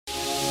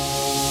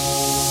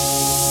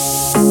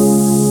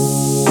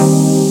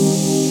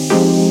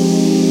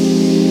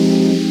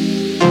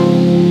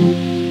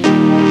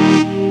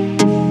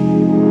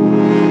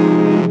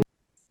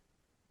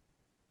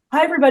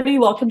Hi, everybody.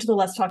 Welcome to the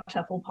Let's Talk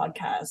TEFL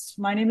podcast.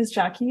 My name is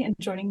Jackie, and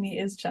joining me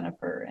is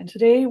Jennifer. And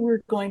today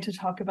we're going to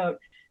talk about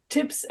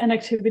tips and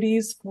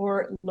activities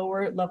for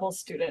lower level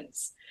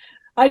students.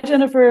 Hi,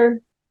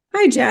 Jennifer.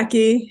 Hi,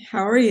 Jackie.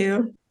 How are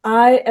you?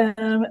 I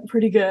am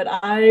pretty good.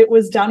 I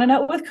was down and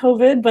out with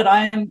COVID, but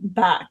I'm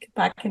back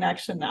in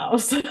action now.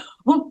 So,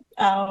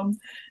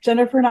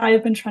 Jennifer and I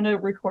have been trying to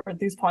record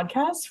these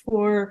podcasts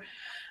for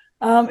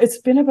it's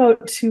been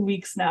about 2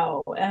 weeks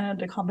now,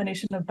 and a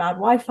combination of bad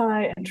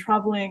Wi-Fi and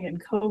traveling and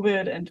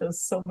COVID and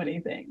just so many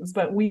things.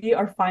 But we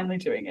are finally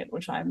doing it,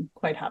 which I'm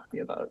quite happy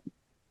about.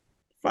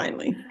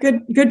 Finally,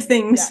 good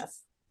things Yes.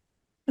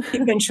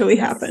 eventually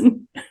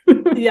happen.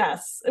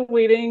 Yes,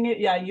 waiting.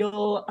 Yeah,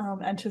 you'll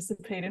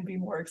anticipate and be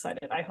more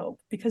excited, I hope,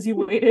 because you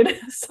waited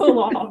so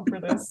long for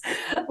this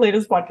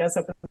latest podcast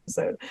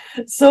episode.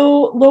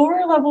 So,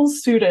 lower level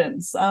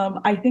students,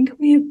 I think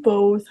we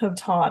both have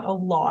taught a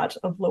lot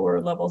of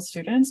lower level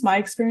students. My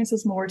experience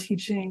is more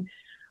teaching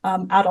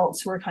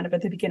adults who are kind of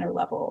at the beginner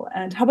level.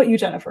 And how about you,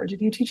 Jennifer?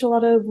 Did you teach a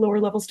lot of lower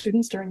level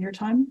students during your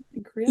time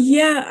in Korea?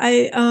 Yeah,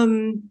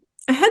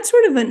 I had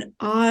sort of an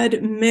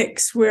odd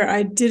mix where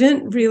I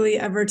didn't really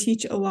ever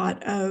teach a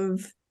lot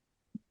of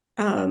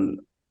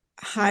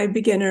high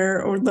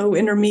beginner or low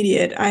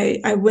intermediate.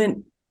 I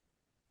went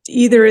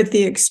either at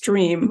the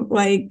extreme,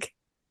 like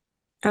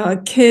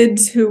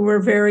kids who were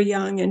very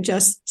young and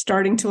just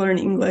starting to learn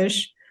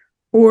English,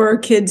 or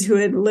kids who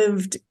had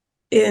lived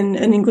in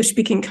an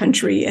English-speaking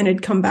country and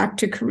had come back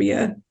to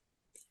Korea.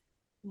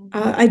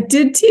 I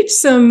did teach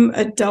some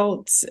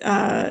adults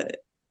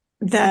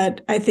that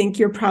I think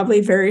you're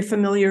probably very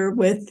familiar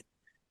with,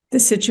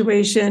 the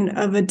situation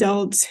of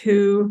adults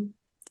who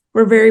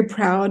were very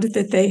proud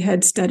that they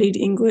had studied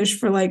English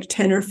for like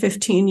 10 or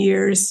 15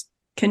 years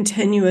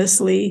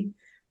continuously,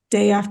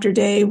 day after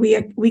day,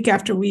 week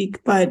after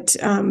week. But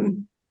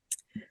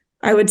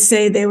I would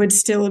say they would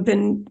still have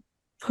been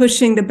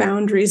pushing the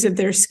boundaries of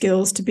their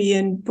skills to be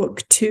in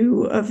book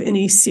 2 of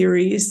any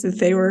series that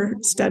they were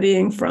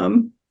studying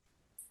from.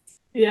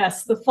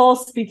 Yes, the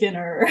false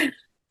beginner.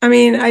 I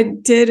mean, I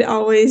did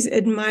always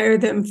admire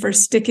them for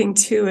sticking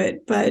to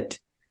it, but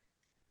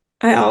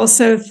I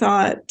also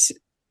thought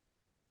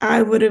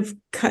I would have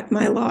cut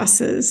my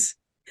losses.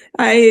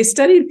 I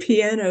studied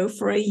piano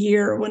for a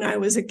year when I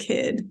was a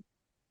kid,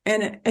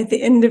 and at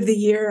the end of the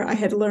year, I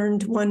had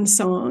learned one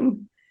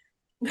song.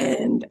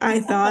 And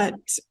I thought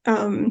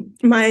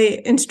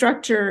my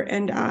instructor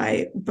and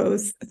I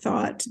both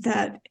thought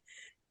that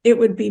it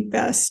would be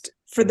best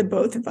for the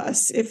both of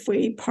us if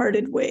we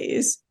parted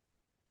ways.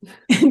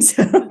 And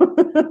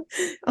so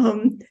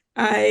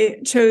I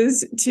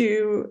chose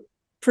to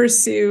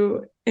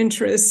pursue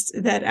interests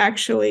that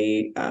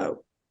actually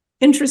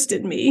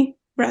interested me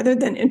rather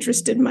than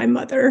interested my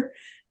mother,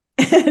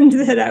 and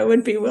that I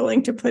would be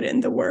willing to put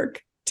in the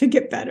work to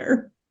get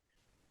better.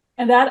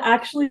 And that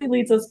actually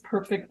leads us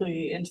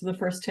perfectly into the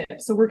first tip.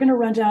 So we're going to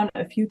run down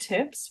a few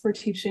tips for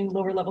teaching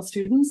lower level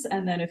students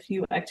and then a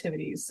few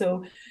activities.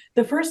 So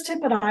the first tip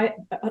that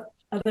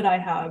I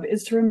have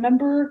is to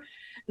remember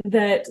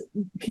that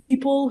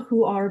people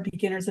who are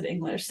beginners at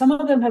English, some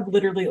of them have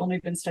literally only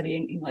been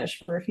studying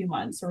English for a few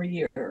months or a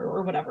year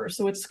or whatever.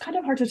 So it's kind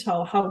of hard to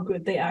tell how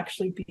good they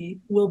actually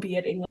will be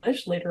at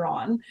English later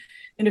on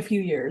in a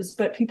few years.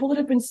 But people that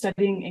have been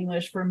studying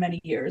English for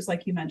many years,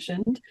 like you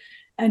mentioned,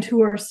 and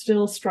who are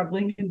still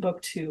struggling in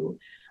book 2,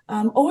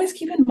 always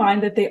keep in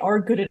mind that they are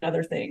good at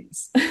other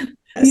things.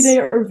 Yes. They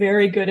are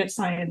very good at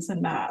science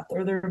and math,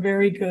 or they're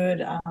very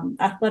good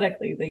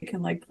athletically. They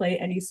can like play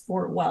any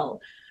sport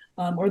well.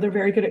 Or they're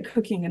very good at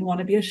cooking and want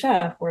to be a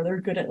chef, or they're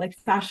good at like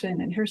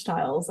fashion and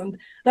hairstyles and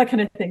that kind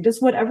of thing.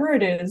 Just whatever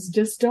it is,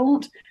 just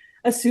don't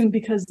assume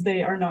because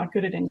they are not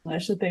good at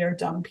English that they are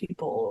dumb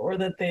people or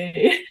that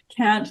they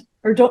can't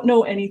or don't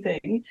know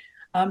anything.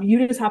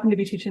 You just happen to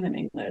be teaching them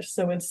English.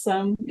 So it's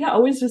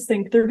always just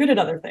think they're good at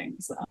other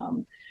things.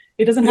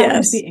 It doesn't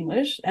happen to be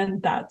English, and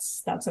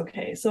that's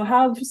okay. So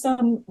have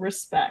some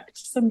respect,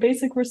 some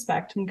basic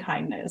respect and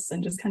kindness,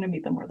 and just kind of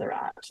meet them where they're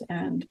at.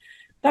 And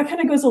that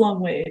kind of goes a long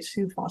way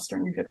to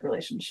fostering a good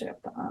relationship.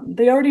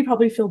 They already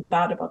probably feel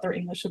bad about their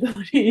English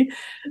ability.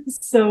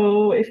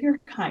 So if you're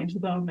kind to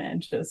them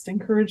and just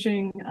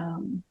encouraging,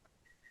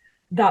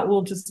 that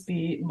will just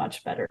be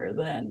much better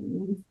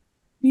than,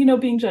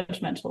 being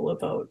judgmental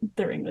about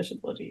their English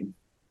ability.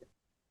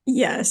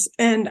 Yes.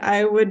 And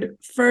I would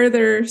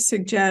further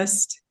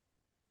suggest,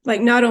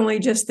 like, not only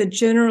just the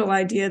general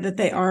idea that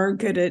they are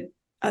good at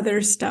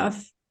other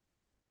stuff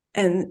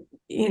and,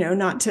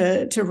 not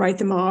to write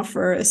them off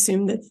or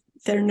assume that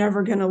they're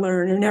never going to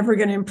learn or never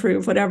going to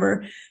improve,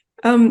 whatever.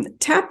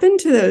 Tap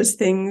into those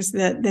things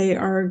that they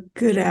are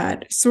good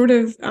at, sort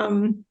of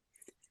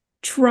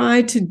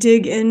try to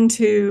dig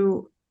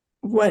into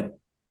what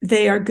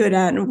they are good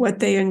at and what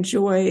they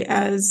enjoy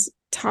as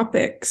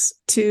topics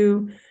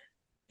to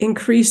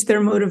increase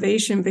their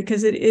motivation,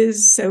 because it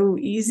is so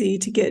easy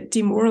to get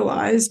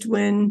demoralized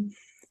when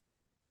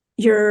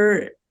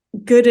you're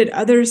good at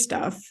other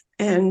stuff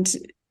and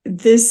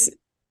this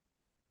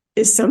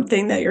is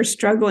something that you're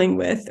struggling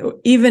with,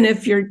 even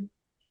if you're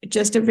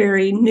just a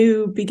very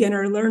new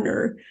beginner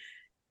learner,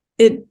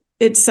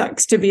 it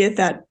sucks to be at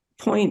that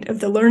point of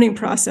the learning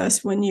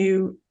process when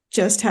you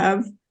just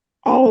have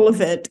all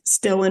of it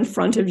still in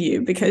front of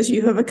you because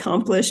you have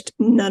accomplished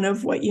none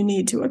of what you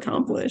need to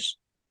accomplish.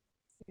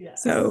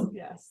 Yes, So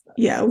yes.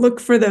 yeah, look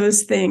for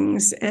those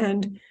things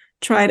and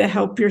try to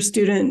help your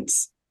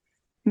students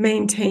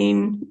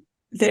maintain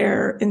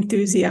their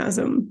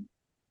enthusiasm.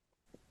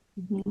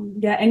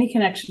 Yeah, any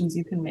connections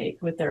you can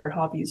make with their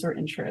hobbies or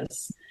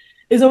interests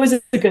is always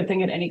a good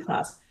thing in any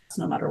class,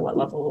 no matter what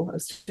level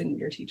of student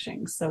you're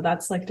teaching. So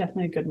that's like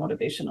definitely a good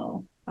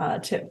motivational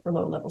tip for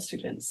low level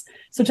students.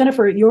 So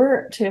Jennifer,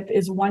 your tip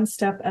is one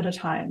step at a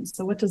time.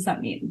 So what does that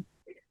mean?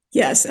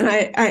 Yes, and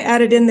I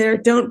added in there,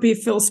 don't be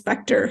Phil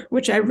Spector,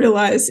 which I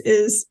realize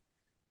is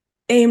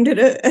aimed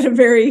at a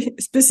very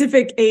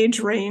specific age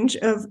range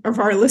of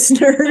our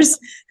listeners.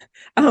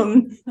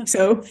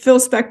 So Phil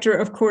Spector,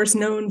 of course,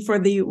 known for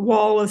the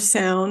Wall of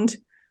Sound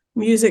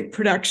music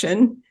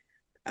production.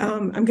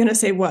 I'm going to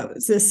say what,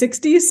 the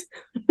 60s?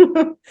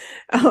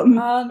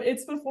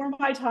 It's before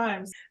my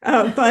times.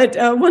 But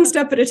one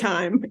step at a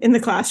time in the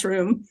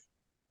classroom.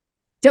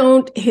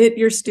 Don't hit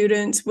your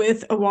students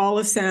with a wall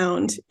of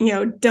sound.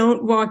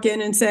 Don't walk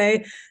in and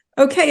say,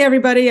 okay,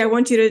 everybody, I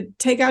want you to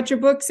take out your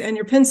books and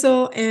your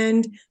pencil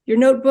and your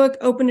notebook,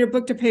 open your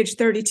book to page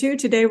 32.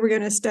 Today, we're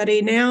going to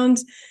study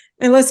nouns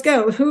and let's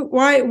go.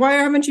 Why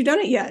haven't you done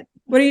it yet?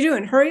 What are you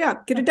doing? Hurry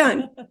up, get it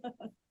done.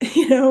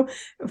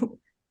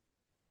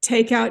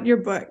 Take out your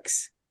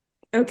books.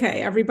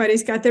 Okay,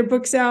 everybody's got their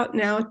books out.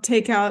 Now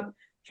take out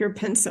your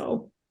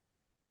pencil.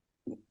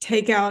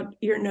 Take out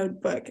your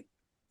notebook.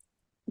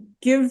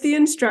 Give the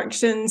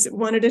instructions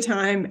one at a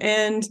time,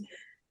 and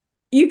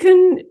you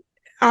can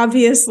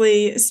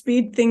obviously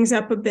speed things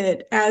up a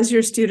bit as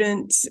your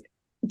students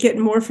get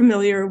more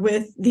familiar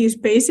with these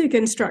basic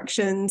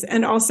instructions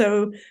and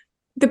also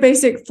the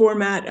basic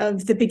format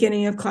of the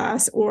beginning of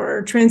class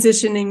or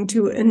transitioning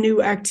to a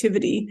new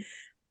activity.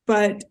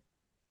 But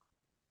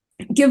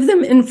give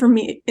them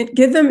information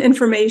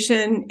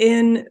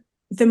in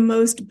the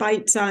most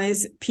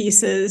bite-sized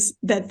pieces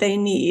that they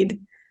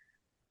need,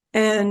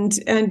 and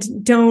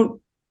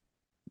don't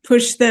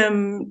push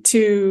them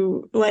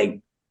to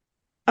like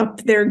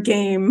up their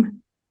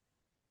game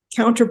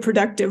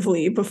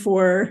counterproductively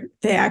before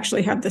they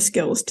actually have the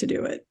skills to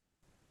do it.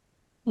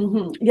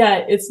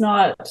 Yeah, it's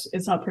not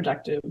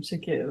productive to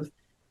give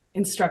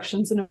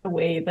instructions in a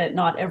way that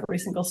not every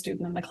single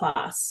student in the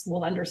class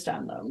will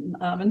understand them.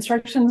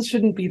 Instructions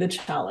shouldn't be the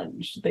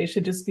challenge. They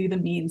should just be the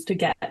means to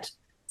get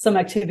some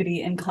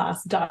activity in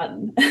class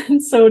done.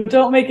 And so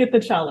don't make it the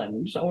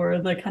challenge or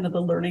the kind of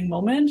the learning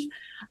moment.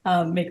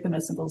 Make them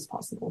as simple as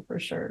possible for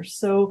sure.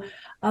 So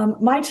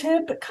my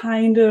tip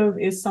kind of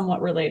is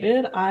somewhat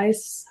related.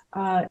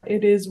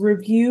 It is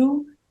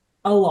review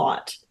a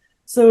lot.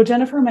 So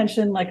Jennifer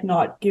mentioned like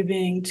not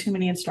giving too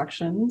many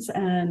instructions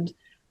and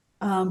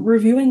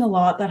reviewing a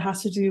lot that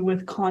has to do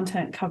with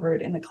content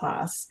covered in the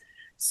class.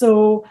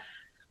 So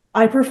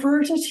I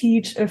prefer to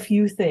teach a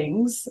few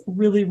things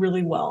really,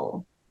 really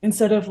well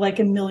instead of like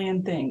a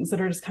million things that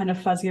are just kind of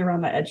fuzzy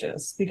around the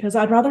edges, because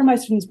I'd rather my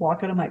students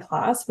walk out of my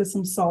class with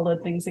some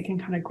solid things they can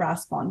kind of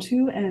grasp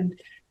onto and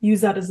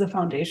use that as the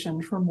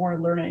foundation for more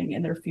learning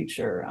in their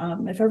future.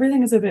 If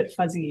everything is a bit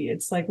fuzzy,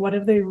 it's like, what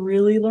have they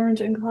really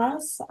learned in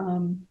class?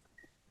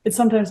 It's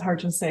sometimes hard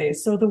to say.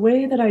 So the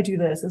way that I do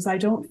this is I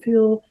don't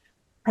feel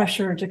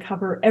pressure to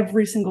cover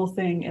every single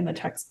thing in the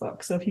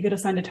textbook. So if you get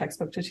assigned a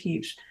textbook to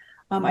teach,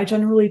 I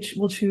generally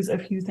will choose a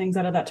few things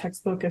out of that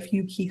textbook, a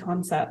few key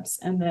concepts,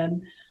 and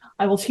then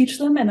I will teach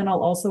them, and then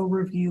I'll also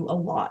review a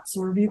lot.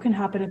 So review can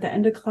happen at the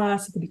end of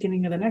class, at the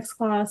beginning of the next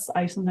class.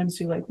 I sometimes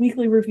do like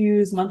weekly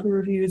reviews, monthly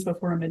reviews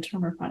before a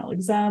midterm or final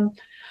exam.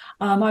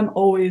 I'm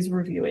always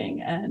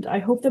reviewing, and I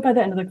hope that by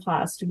the end of the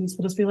class, students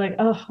will just be like,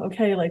 oh,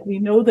 okay, like we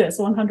know this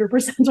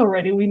 100%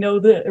 already. We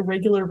know the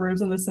irregular verbs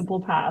and the simple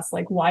past.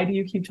 Like, why do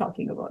you keep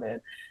talking about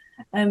it?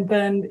 And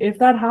then if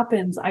that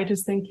happens, I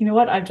just think, you know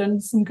what, I've done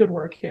some good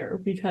work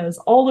here, because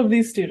all of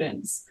these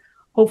students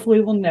hopefully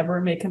will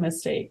never make a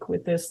mistake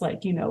with this,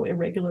 like,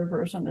 irregular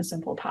verbs and the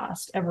simple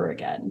past ever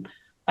again,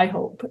 I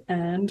hope.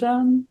 And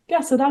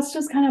yeah, so that's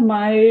just kind of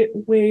my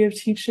way of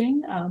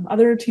teaching.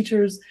 Other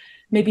teachers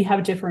maybe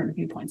have different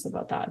viewpoints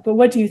about that. But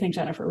what do you think,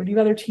 Jennifer? Would you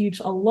rather teach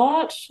a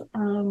lot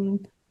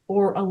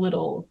or a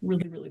little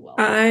really, really well?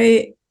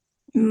 I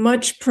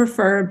much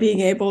prefer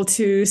being able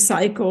to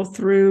cycle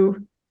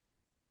through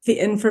the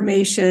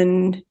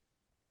information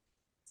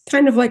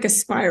kind of like a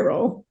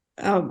spiral,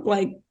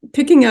 like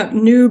picking up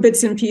new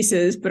bits and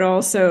pieces, but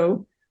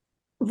also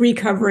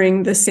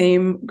recovering the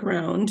same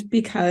ground,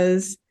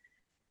 because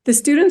the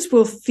students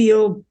will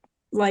feel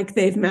like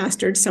they've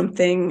mastered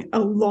something a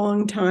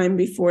long time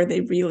before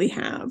they really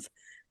have.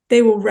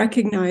 They will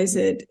recognize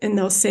it and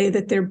they'll say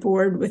that they're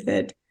bored with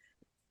it,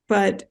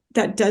 but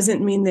that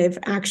doesn't mean they've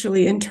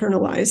actually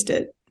internalized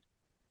it.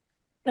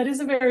 That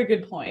is a very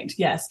good point.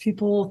 Yes,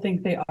 people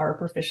think they are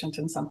proficient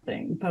in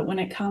something, but when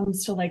it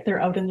comes to like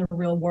they're out in the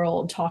real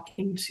world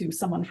talking to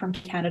someone from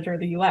Canada or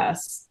the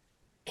US,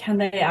 can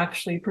they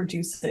actually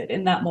produce it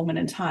in that moment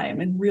in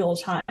time, in real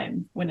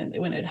time, when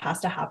it has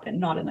to happen,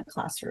 not in the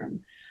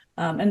classroom.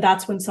 And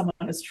that's when someone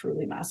has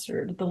truly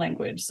mastered the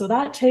language. So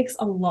that takes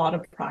a lot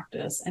of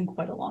practice and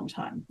quite a long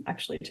time,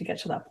 actually, to get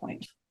to that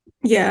point.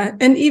 Yeah.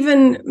 And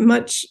even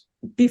much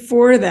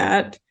before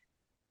that,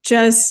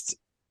 just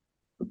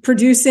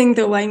producing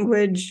the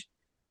language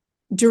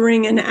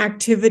during an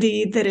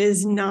activity that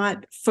is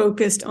not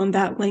focused on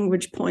that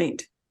language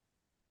point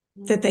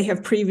that they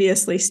have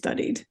previously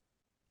studied.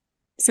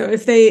 So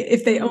if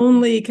they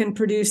only can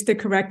produce the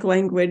correct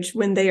language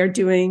when they are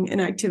doing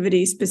an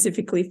activity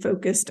specifically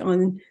focused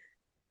on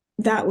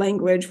that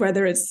language,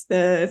 whether it's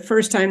the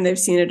first time they've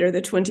seen it or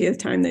the 20th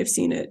time they've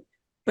seen it,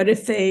 but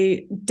if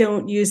they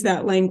don't use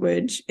that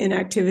language in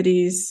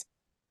activities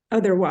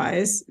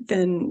otherwise,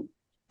 then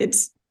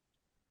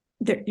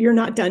you're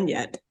not done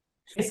yet.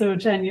 So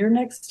Jen, your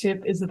next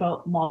tip is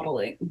about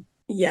modeling.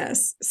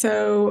 Yes.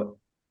 So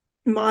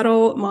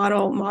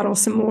model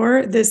some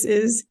more. This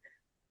is,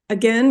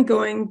 again,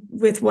 going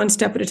with one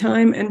step at a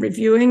time and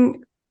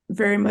reviewing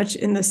very much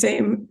in the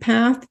same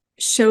path.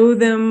 Show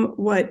them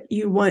what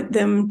you want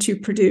them to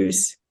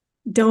produce.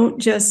 Don't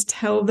just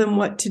tell them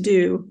what to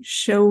do.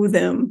 Show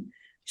them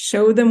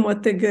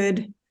what the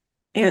good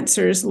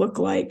answers look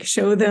like.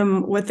 Show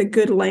them what the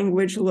good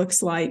language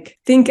looks like.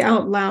 Think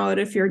out loud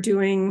if you're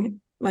doing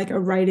like a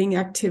writing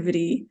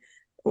activity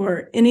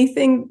or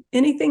anything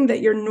that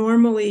you're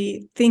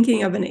normally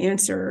thinking of an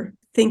answer,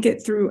 think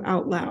it through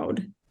out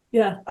loud.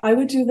 Yeah, I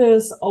would do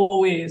this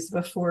always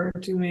before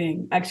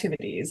doing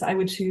activities. I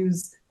would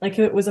choose, like if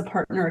it was a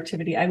partner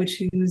activity, I would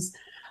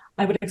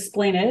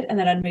explain it, and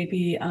then I'd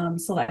maybe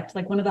select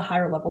like one of the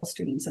higher level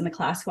students in the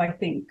class who I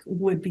think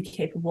would be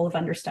capable of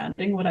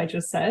understanding what I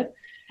just said.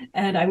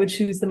 And I would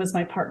choose them as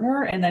my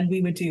partner, and then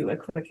we would do a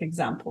quick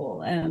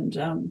example.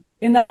 And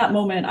in that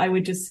moment, I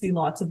would just see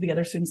lots of the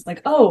other students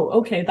like, oh,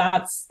 okay,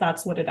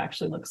 that's what it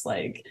actually looks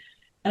like.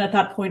 And at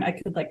that point, I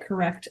could like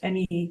correct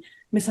any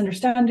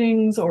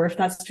misunderstandings, or if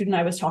that student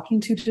I was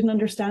talking to didn't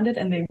understand it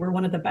and they were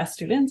one of the best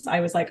students, I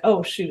was like,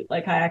 oh shoot,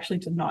 like I actually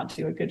did not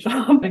do a good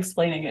job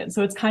explaining it.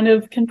 So it's kind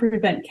of can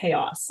prevent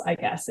chaos, I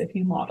guess, if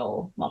you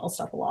model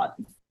stuff a lot.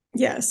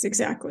 Yes,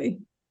 exactly.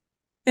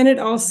 And it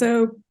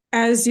also,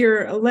 as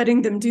you're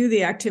letting them do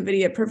the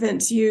activity, it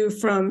prevents you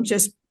from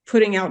just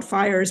putting out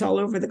fires all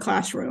over the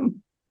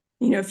classroom.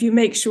 You know, if you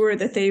make sure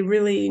that they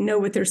really know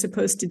what they're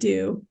supposed to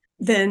do,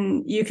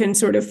 then you can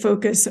sort of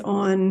focus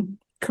on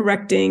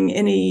correcting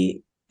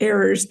any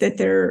errors that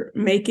they're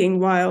making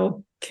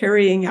while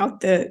carrying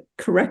out the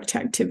correct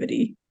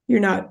activity.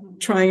 You're not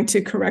trying to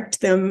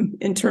correct them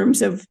in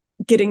terms of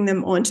getting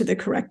them onto the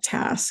correct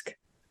task.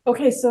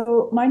 Okay,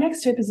 so my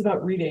next tip is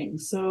about reading.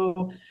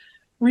 So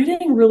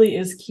reading really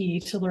is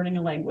key to learning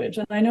a language.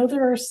 And I know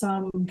there are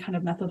some kind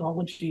of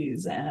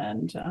methodologies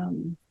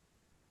and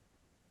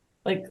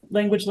like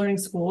language learning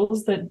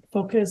schools that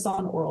focus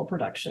on oral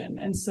production.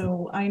 And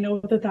so I know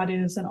that that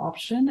is an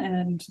option,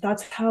 and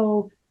that's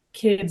how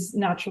kids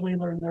naturally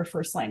learn their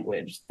first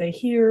language. They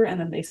hear and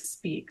then they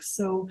speak.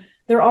 So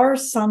there are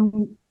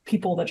some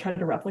people that try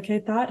to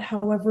replicate that.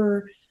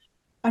 However,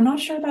 I'm not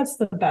sure that's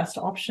the best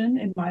option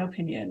in my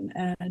opinion.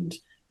 And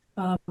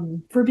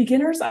for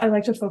beginners, I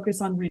like to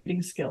focus on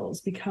reading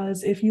skills,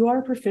 because if you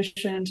are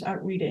proficient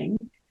at reading,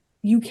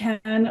 you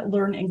can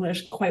learn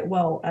English quite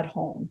well at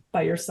home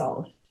by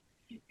yourself.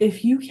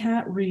 If you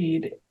can't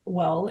read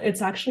well,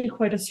 it's actually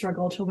quite a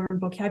struggle to learn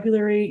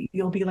vocabulary.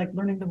 You'll be like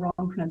learning the wrong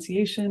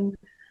pronunciation.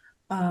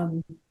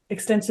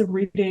 Extensive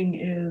reading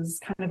is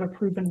kind of a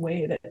proven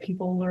way that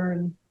people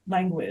learn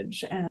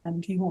language,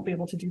 and you won't be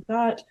able to do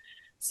that.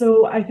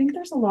 So I think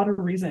there's a lot of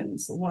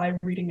reasons why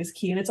reading is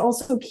key. And it's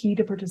also key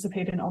to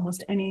participate in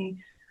almost any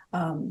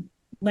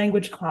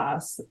language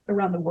class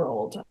around the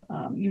world.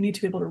 You need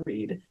to be able to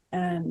read.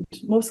 And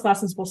most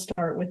classes will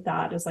start with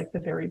that as like the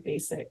very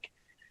basic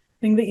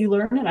thing that you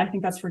learn, and I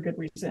think that's for good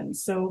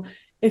reasons. So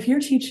if you're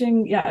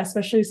teaching,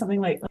 especially something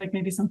like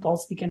maybe some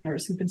false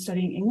beginners who've been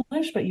studying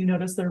English, but you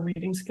notice their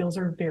reading skills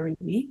are very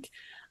weak,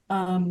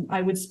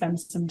 I would spend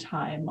some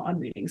time on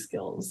reading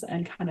skills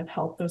and kind of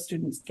help those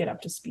students get up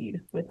to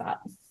speed with that.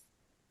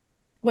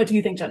 What do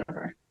you think,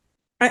 Jennifer?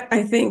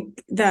 I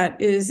think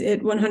that is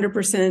it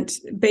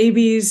 100%.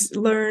 Babies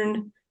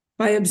learn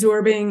by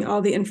absorbing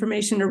all the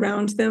information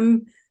around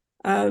them.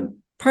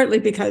 Partly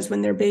because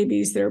when they're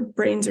babies, their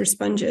brains are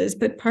sponges,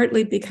 but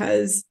partly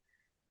because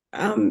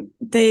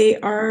they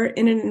are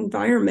in an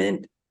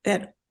environment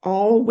at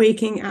all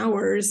waking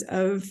hours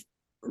of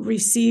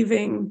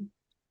receiving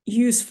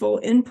useful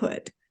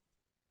input.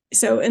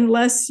 So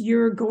unless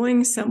you're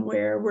going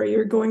somewhere where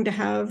you're going to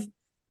have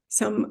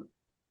some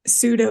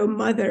pseudo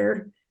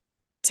mother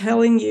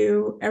telling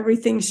you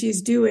everything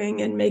she's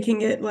doing and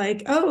making it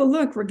like, oh,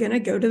 look, we're going to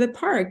go to the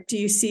park. Do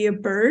you see a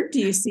bird? Do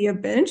you see a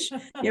bench?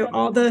 You know,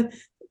 all the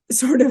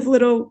sort of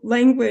little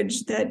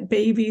language that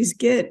babies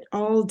get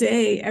all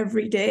day,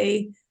 every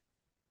day,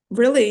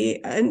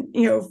 really, and,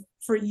 you know,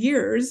 for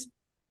years,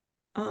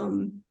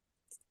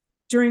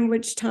 during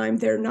which time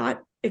they're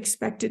not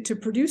expected to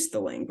produce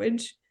the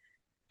language.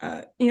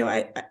 You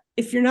know,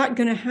 if you're not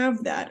going to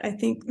have that, I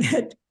think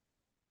that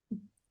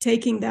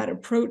taking that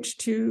approach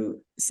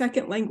to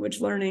second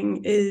language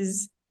learning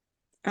is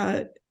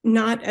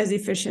not as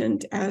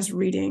efficient as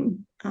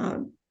reading. I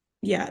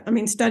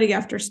mean, study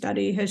after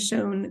study has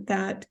shown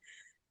that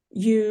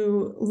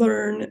you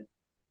learn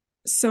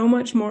so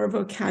much more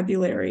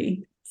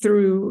vocabulary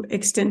through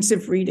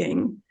extensive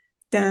reading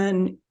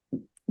than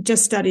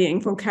just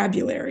studying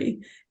vocabulary.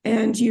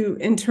 And you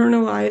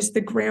internalize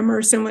the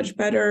grammar so much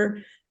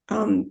better.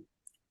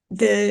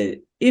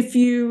 If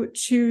you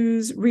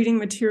choose reading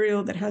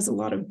material that has a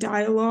lot of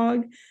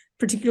dialogue,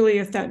 particularly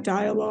if that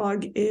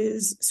dialogue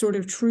is sort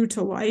of true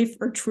to life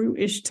or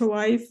true-ish to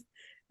life,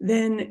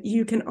 then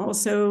you can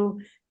also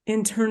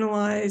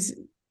internalize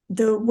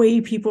the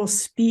way people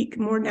speak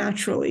more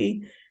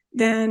naturally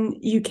than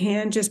you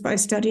can just by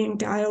studying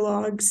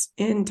dialogues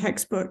in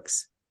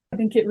textbooks. I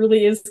think it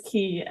really is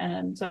key.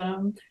 And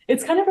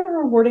it's kind of a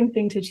rewarding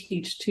thing to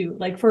teach too.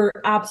 Like for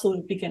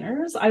absolute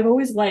beginners, I've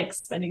always liked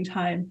spending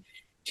time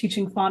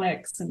teaching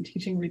phonics and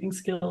teaching reading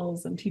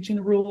skills and teaching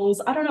the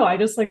rules. I don't know. I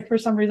just like, for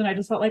some reason, I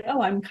just felt like,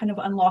 oh, I'm kind of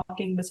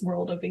unlocking this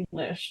world of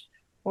English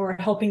or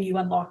helping you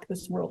unlock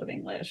this world of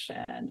English.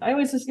 And I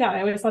always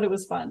thought it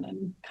was fun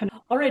and kind of,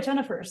 all right,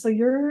 Jennifer. So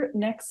your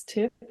next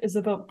tip is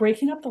about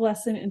breaking up the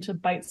lesson into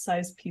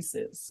bite-sized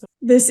pieces.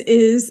 This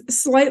is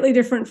slightly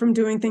different from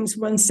doing things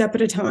one step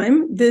at a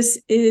time. This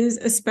is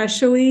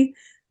especially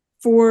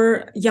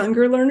for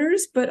younger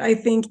learners, but I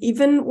think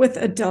even with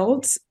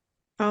adults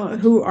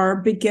who are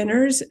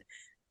beginners,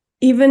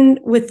 even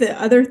with the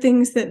other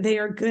things that they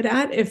are good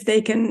at, if they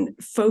can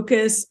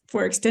focus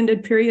for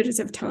extended periods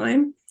of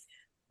time,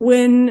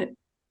 when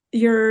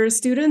your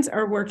students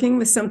are working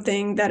with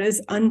something that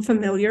is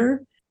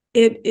unfamiliar,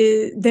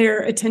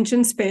 their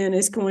attention span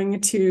is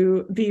going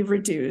to be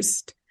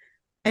reduced.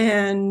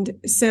 And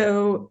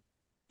so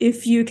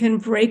if you can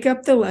break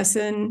up the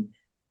lesson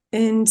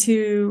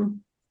into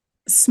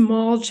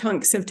small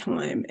chunks of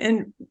time,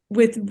 and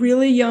with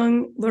really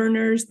young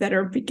learners that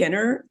are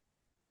beginner,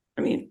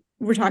 I mean,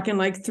 we're talking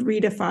like 3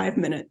 to 5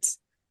 minutes,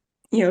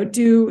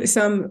 do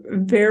some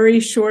very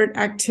short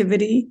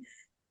activity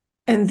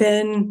and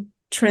then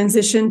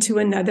transition to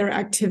another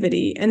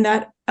activity. And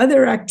that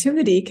other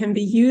activity can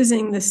be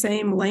using the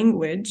same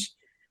language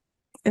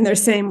and their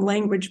same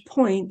language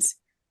points.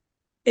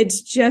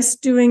 It's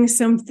just doing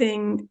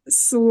something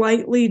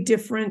slightly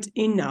different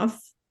enough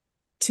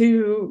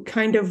to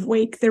kind of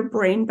wake their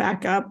brain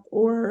back up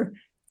or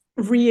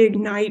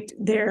reignite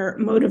their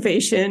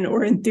motivation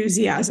or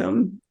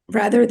enthusiasm,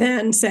 rather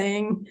than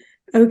saying,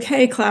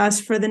 okay,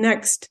 class, for the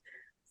next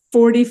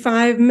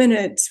 45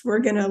 minutes, we're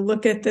going to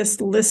look at this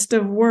list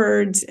of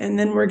words, and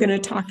then we're going to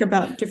talk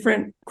about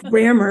different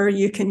grammar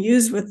you can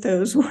use with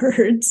those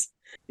words.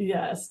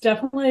 Yes,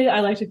 definitely. I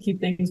like to keep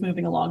things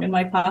moving along in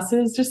my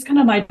classes. Just kind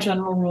of my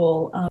general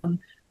rule.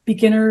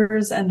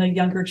 Beginners and the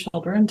younger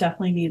children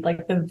definitely need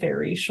like the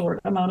very short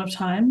amount of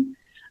time.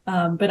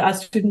 But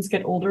as students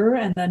get older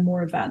and then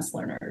more advanced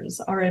learners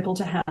are able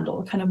to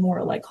handle kind of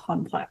more like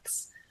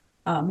complex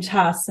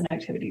tasks and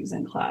activities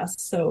in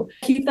class. So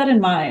keep that in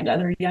mind,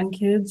 either young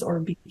kids or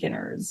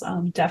beginners.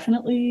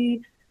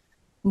 Definitely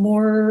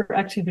more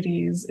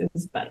activities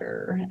is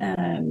better,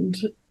 and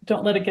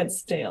don't let it get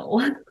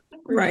stale.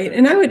 Right.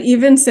 And I would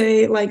even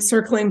say, like,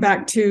 circling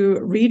back to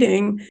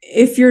reading,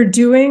 if you're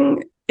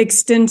doing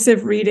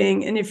extensive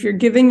reading and if you're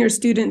giving your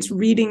students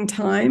reading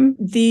time,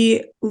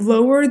 the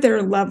lower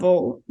their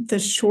level, the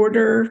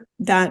shorter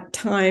that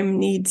time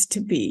needs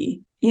to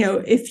be.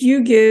 If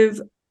you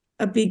give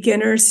a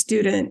beginner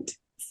student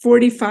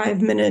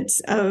 45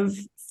 minutes of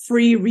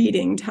free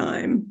reading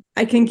time,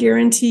 I can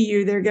guarantee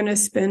you they're going to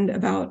spend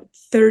about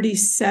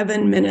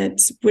 37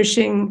 minutes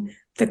wishing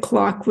the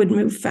clock would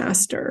move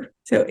faster.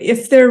 So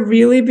if they're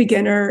really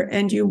beginner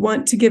and you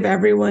want to give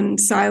everyone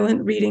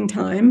silent reading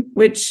time,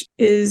 which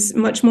is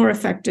much more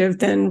effective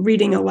than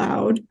reading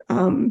aloud,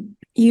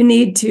 you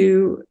need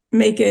to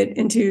make it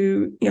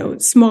into,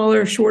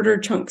 smaller, shorter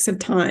chunks of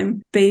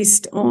time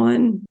based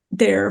on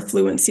their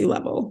fluency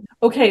level.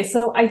 Okay,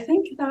 so I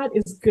think that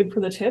is good for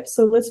the tips.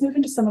 So let's move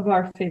into some of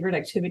our favorite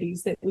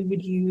activities that we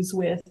would use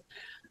with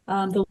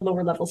the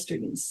lower level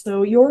students.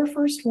 So your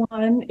first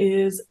one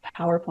is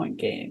PowerPoint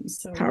games.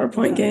 So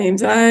PowerPoint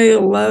games. I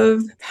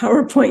love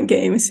PowerPoint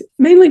games,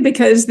 mainly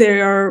because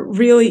they are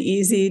really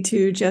easy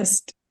to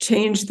just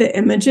change the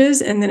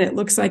images and then it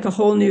looks like a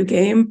whole new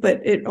game, but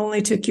it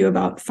only took you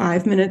about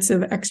 5 minutes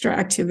of extra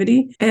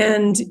activity.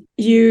 And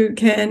you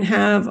can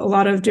have a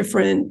lot of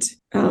different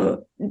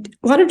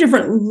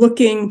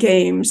looking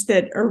games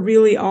that are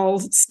really all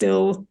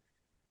still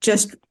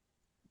just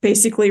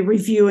basically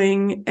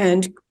reviewing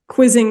and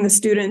quizzing the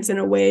students in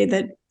a way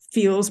that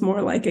feels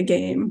more like a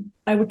game.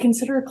 I would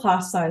consider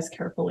class size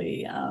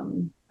carefully.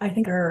 I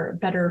think are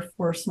better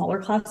for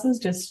smaller classes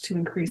just to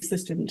increase the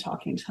student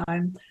talking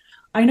time.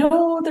 I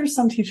know there's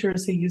some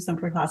teachers who use them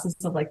for classes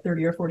of like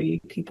 30 or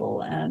 40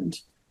 people. And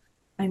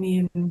I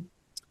mean,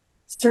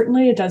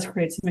 certainly it does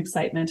create some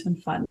excitement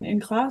and fun in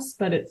class,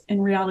 but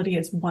in reality,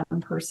 it's one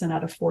person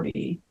out of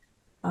 40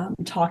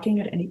 talking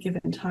at any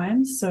given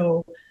time.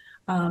 So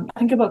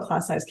think about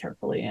class size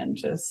carefully and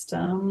just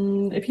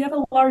if you have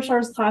a large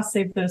class,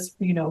 save this,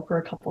 for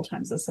a couple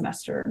times a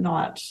semester,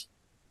 not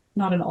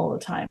an all the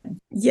time.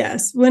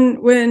 Yes,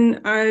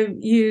 when I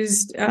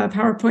used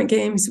PowerPoint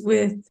games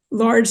with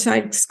large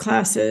size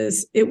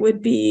classes, it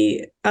would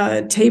be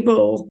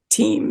table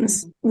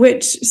teams,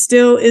 which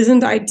still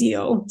isn't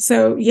ideal.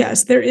 So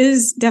yes, there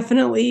is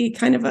definitely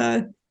kind of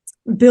a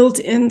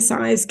built-in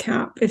size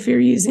cap if you're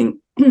using,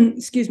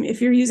 excuse me,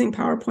 if you're using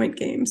PowerPoint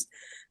games.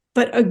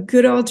 But a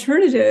good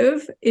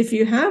alternative, if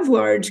you have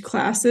large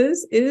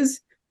classes,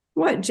 is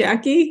what,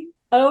 Jackie?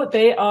 Oh,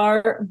 they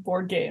are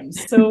board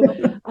games. So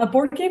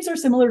board games are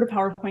similar to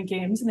PowerPoint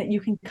games in that you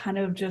can kind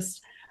of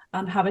just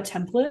have a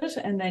template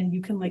and then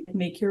you can like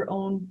make your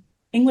own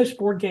English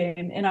board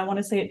game. And I want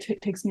to say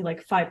it takes me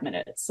like 5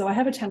 minutes. So I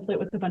have a template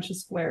with a bunch of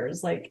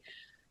squares, like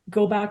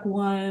go back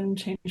one,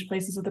 change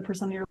places with the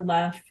person on your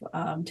left,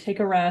 take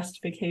a rest,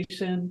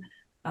 vacation,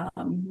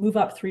 move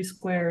up 3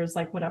 squares,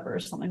 like whatever,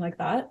 something like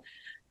that.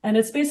 And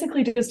it's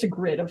basically just a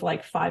grid of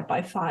like 5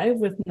 by 5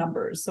 with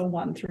numbers, so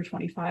 1 through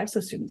 25,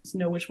 so students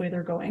know which way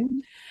they're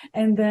going.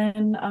 And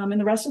then in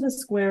the rest of the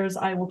squares,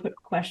 I will put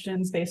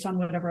questions based on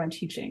whatever I'm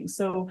teaching.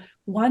 So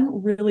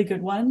one really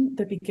good one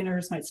that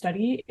beginners might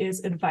study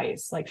is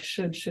advice, like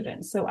should,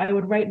 shouldn't. So I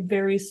would write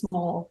very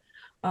small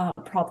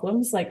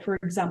problems, like for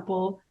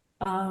example,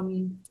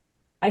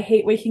 I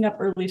hate waking up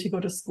early to go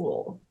to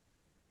school.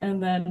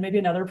 And then maybe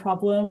another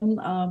problem,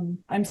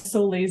 I'm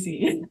so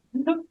lazy.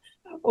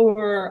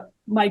 Or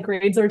my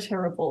grades are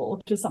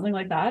terrible, just something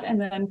like that. And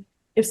then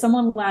if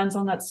someone lands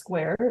on that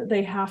square,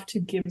 they have to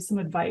give some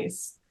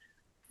advice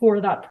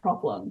for that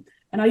problem.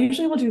 And I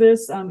usually will do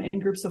this in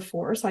groups of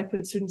 4. So I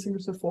put students in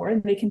groups of 4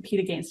 and they compete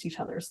against each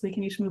other. So they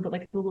can each move with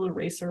like a little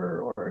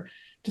eraser or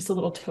just a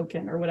little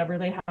token or whatever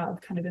they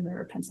have kind of in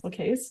their pencil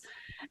case.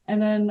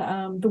 And then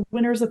the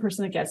winner is the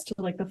person that gets to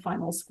like the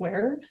final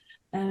square.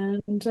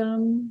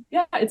 And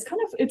yeah,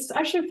 it's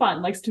actually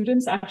fun. Like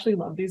students actually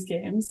love these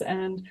games.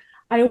 And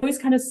I always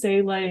kind of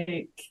say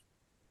like,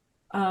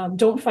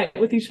 don't fight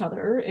with each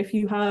other. If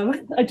you have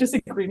a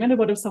disagreement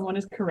about if someone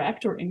is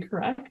correct or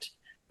incorrect,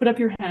 put up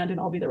your hand and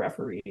I'll be the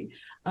referee.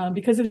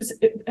 Because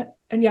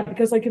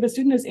because like if a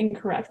student is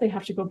incorrect, they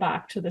have to go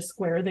back to the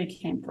square they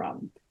came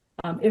from.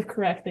 If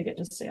correct, they get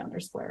to stay on their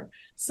square.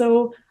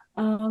 So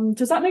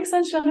does that make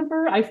sense,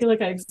 Jennifer? I feel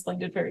like I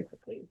explained it very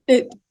quickly.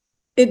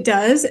 It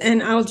does.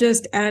 And I'll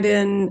just add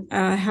in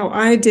how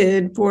I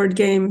did board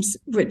games,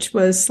 which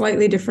was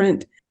slightly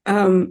different.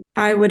 I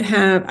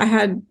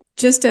had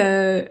just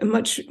a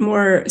much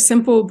more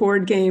simple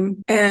board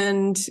game.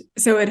 And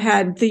so it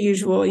had the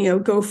usual,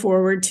 go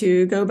forward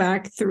 2, go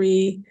back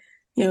 3,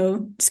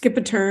 skip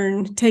a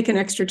turn, take an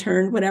extra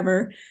turn,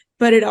 whatever.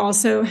 But it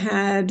also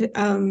had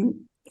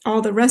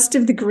all the rest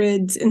of the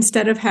grids,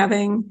 instead of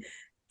having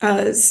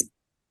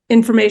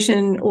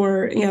information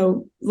or,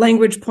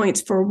 language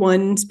points for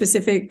one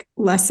specific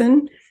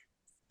lesson,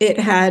 it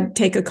had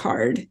take a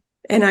card.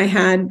 And I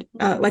had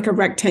like a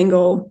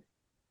rectangle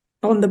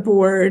on the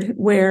board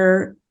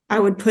where I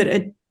would put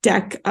a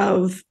deck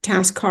of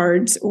task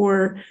cards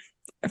or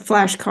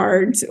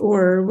flashcards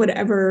or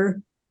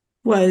whatever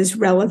was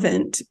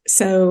relevant.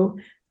 So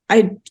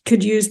I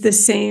could use the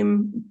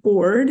same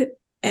board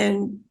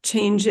and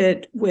change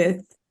it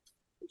with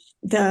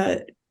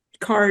the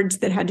cards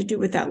that had to do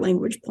with that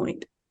language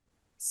point.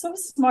 So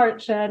smart,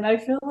 Jen. I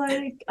feel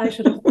like I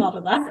should have thought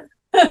of that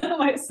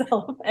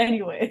myself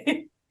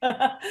anyway.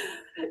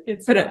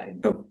 It's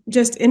fine.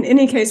 Just in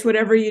any case,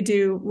 whatever you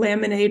do,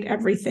 laminate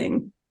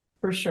everything.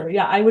 For sure.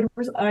 Yeah, I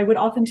would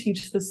often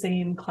teach the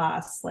same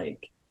class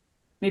like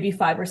maybe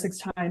 5 or 6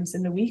 times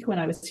in the week when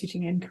I was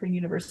teaching in Korean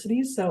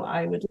universities. So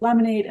I would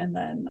laminate and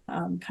then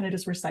kind of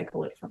just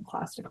recycle it from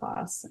class to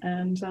class.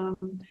 And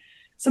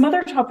some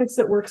other topics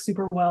that work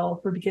super well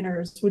for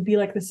beginners would be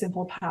like the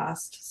simple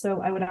past.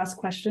 So I would ask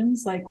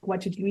questions like, what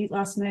did you eat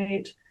last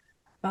night?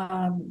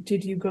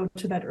 Did you go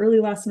to bed early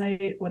last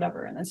night?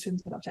 Whatever. And then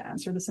students would have to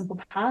answer the simple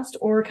past,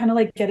 or kind of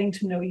like getting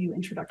to know you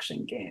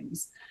introduction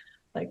games.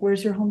 Like,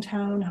 where's your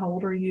hometown? How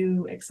old are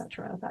you?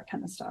 Etc. That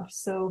kind of stuff.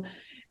 So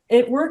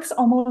it works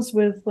almost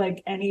with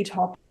like any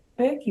topic.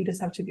 You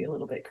just have to be a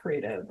little bit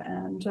creative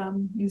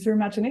and use your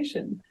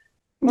imagination.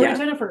 All right,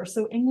 Jennifer.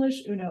 So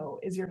English Uno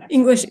is your next.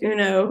 English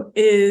Uno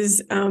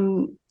is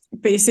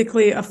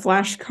basically a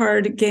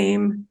flashcard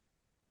game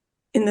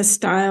in the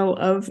style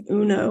of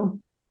Uno.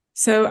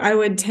 So I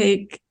would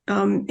take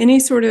any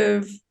sort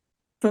of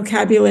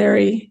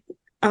vocabulary,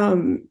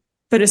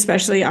 but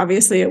especially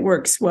obviously it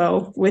works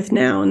well with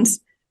nouns.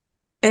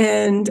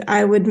 And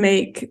I would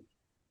make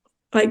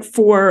like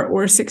 4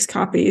 or 6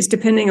 copies,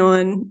 depending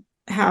on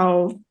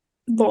how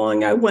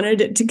long I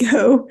wanted it to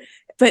go.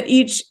 But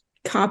each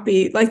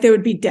copy, like there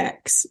would be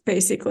decks,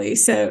 basically.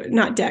 So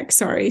not decks,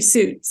 sorry,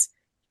 suits.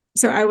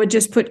 So I would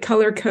just put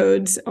color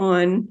codes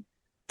on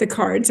the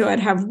card. So I'd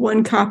have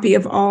 1 copy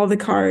of all the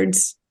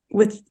cards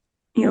with,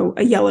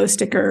 a yellow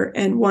sticker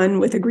and 1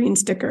 with a green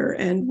sticker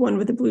and 1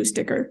 with a blue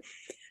sticker.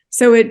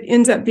 So it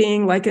ends up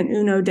being like an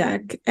Uno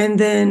deck. And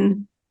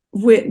then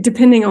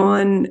depending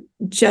on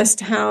just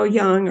how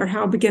young or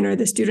how beginner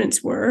the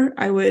students were,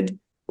 I would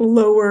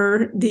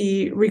lower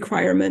the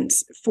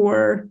requirements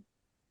for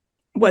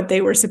what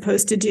they were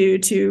supposed to do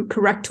to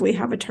correctly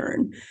have a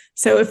turn.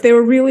 So if they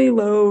were really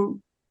low,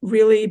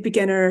 really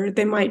beginner,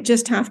 they might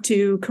just have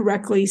to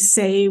correctly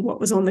say what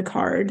was on the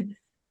card.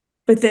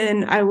 But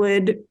then I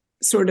would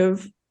sort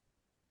of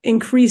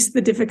increase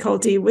the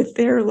difficulty with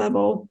their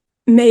level,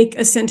 make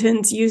a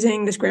sentence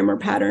using this grammar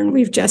pattern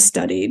we've just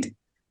studied.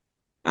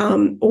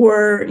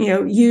 Or,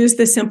 use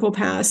the simple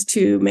past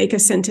to make a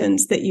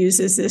sentence that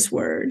uses this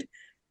word.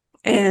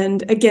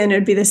 And again,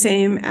 it'd be the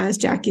same as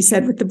Jackie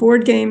said with the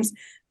board games.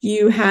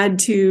 You had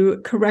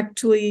to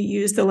correctly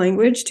use the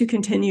language to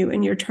continue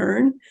in your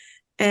turn.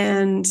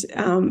 And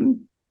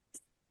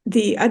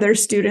the other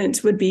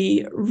students would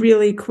be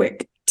really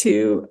quick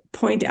to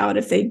point out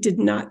if they did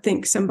not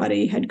think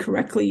somebody had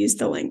correctly used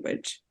the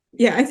language.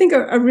 Yeah, I think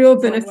a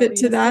real benefit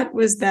to that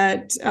was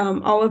that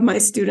all of my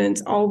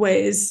students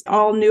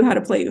all knew how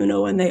to play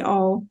Uno, and they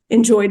all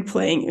enjoyed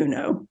playing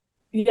Uno.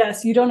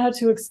 Yes, you don't have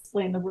to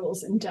explain the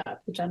rules in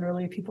depth.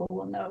 Generally, people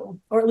will know,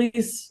 or at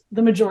least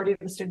the majority of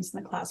the students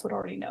in the class would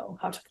already know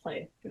how to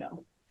play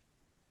Uno.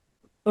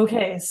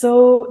 Okay,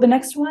 so the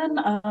next one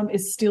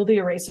is Steal the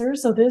Eraser.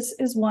 So this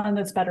is one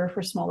that's better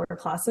for smaller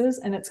classes,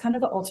 and it's kind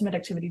of the ultimate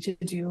activity to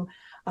do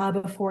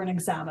before an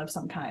exam of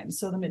some kind.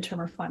 So the midterm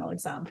or final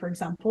exam, for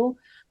example.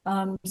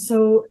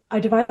 So I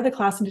divide the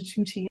class into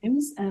 2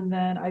 teams, and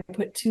then I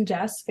put 2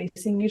 desks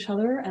facing each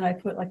other, and I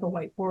put like a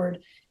whiteboard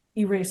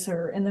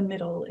eraser in the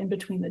middle in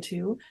between the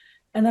 2.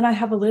 And then I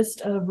have a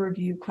list of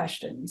review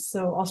questions.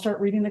 So I'll start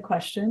reading the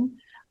question,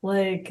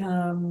 like,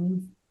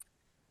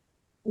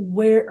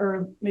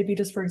 or maybe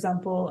just for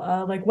example,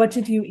 like, what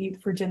did you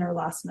eat for dinner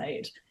last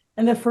night?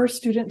 And the first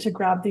student to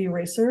grab the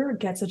eraser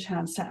gets a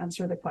chance to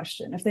answer the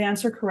question. If they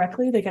answer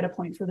correctly, they get a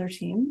point for their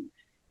team.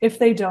 If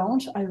they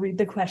don't, I read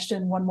the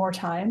question one more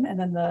time, and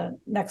then the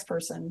next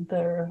person,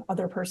 the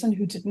other person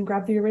who didn't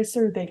grab the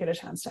eraser, they get a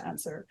chance to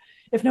answer.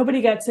 If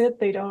nobody gets it,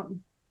 they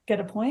don't get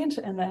a point,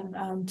 and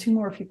then 2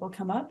 more people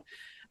come up.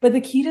 But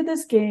the key to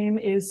this game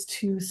is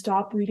to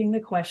stop reading the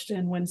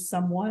question when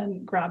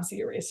someone grabs the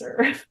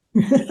eraser.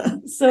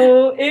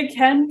 So it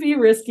can be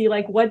risky,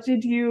 like, what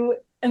did you,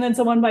 and then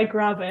someone might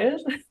grab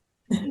it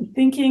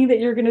thinking that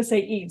you're going to say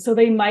eat. So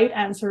they might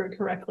answer it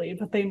correctly,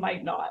 but they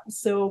might not.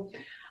 So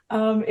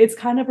it's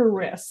kind of a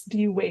risk. Do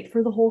you wait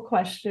for the whole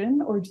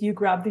question, or do you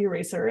grab the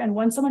eraser? And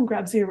when someone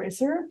grabs the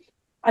eraser,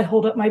 I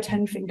hold up my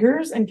 10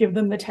 fingers and give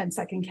them the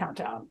 10-second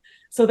countdown.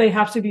 So they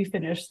have to be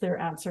finished their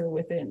answer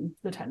within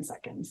the 10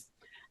 seconds.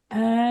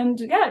 And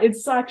yeah,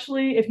 it's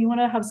actually, if you want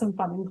to have some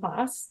fun in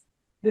class,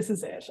 this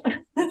is it.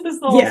 This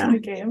is the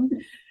ultimate game.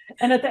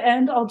 And at the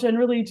end, I'll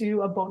generally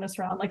do a bonus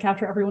round. Like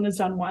after everyone is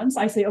done once,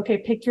 I say, okay,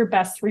 pick your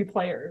best 3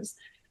 players.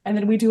 And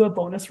then we do a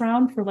bonus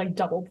round for like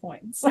double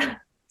points.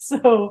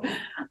 So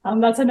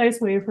that's a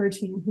nice way for a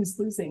team who's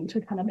losing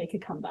to kind of make a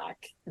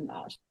comeback in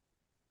that.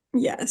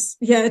 Yes.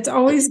 Yeah, it's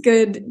always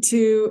good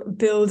to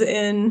build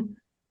in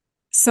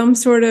some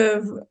sort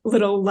of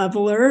little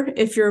leveler.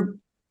 If you're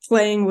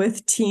playing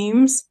with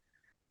teams,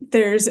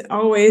 there's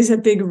always a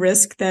big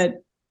risk that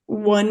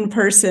one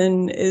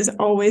person is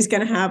always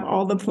going to have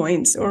all the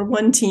points, or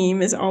one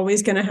team is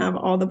always going to have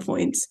all the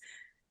points.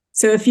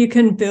 So if you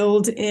can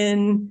build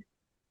in,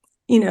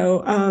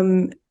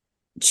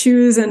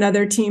 choose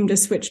another team to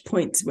switch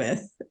points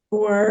with,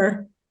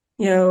 or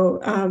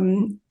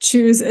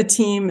choose a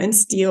team and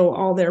steal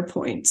all their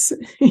points.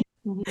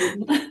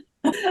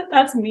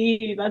 That's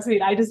me.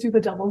 I just do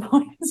the double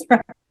points.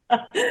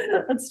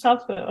 That's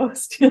tough though,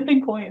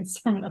 stealing points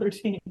from another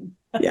team.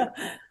 Yeah.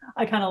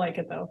 I kind of like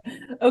it though.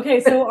 Okay,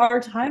 so our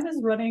time is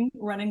running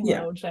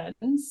low, Jen.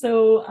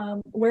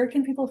 So where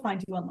can people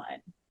find you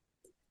online?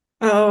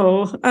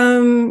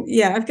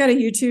 I've got a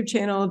YouTube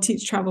channel,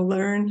 Teach Travel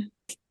Learn.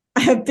 I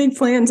have big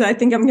plans. I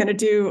think I'm going to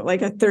do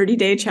like a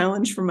 30-day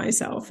challenge for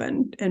myself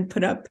and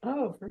put up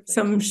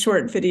some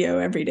short video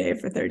every day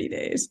for 30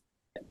 days.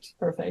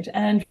 Perfect.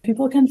 And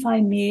people can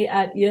find me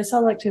at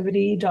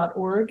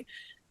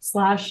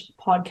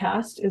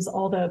eslactivity.org/podcast is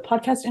all the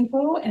podcast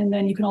info. And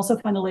then you can also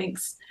find the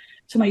links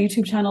to my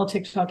YouTube channel,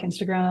 TikTok,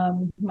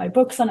 Instagram, my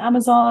books on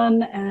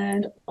Amazon,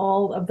 and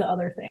all of the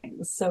other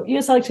things. So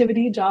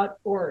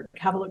eslactivity.org,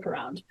 have a look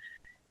around.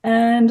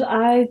 And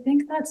I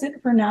think that's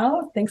it for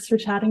now. Thanks for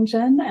chatting,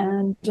 Jen.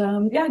 And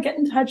get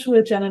in touch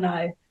with Jen and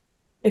I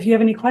if you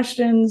have any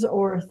questions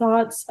or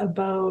thoughts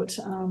about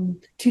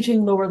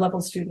teaching lower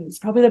level students.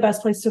 Probably the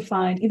best place to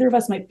find either of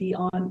us might be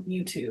on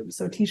YouTube.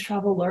 So Teach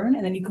Travel Learn,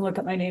 and then you can look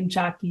up my name,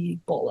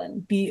 Jackie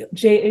Bolen,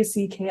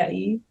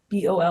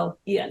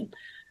 JackieBolen.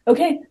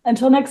 Okay,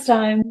 until next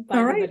time. Bye,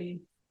 all right.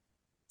 everybody.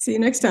 See you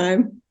next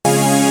time.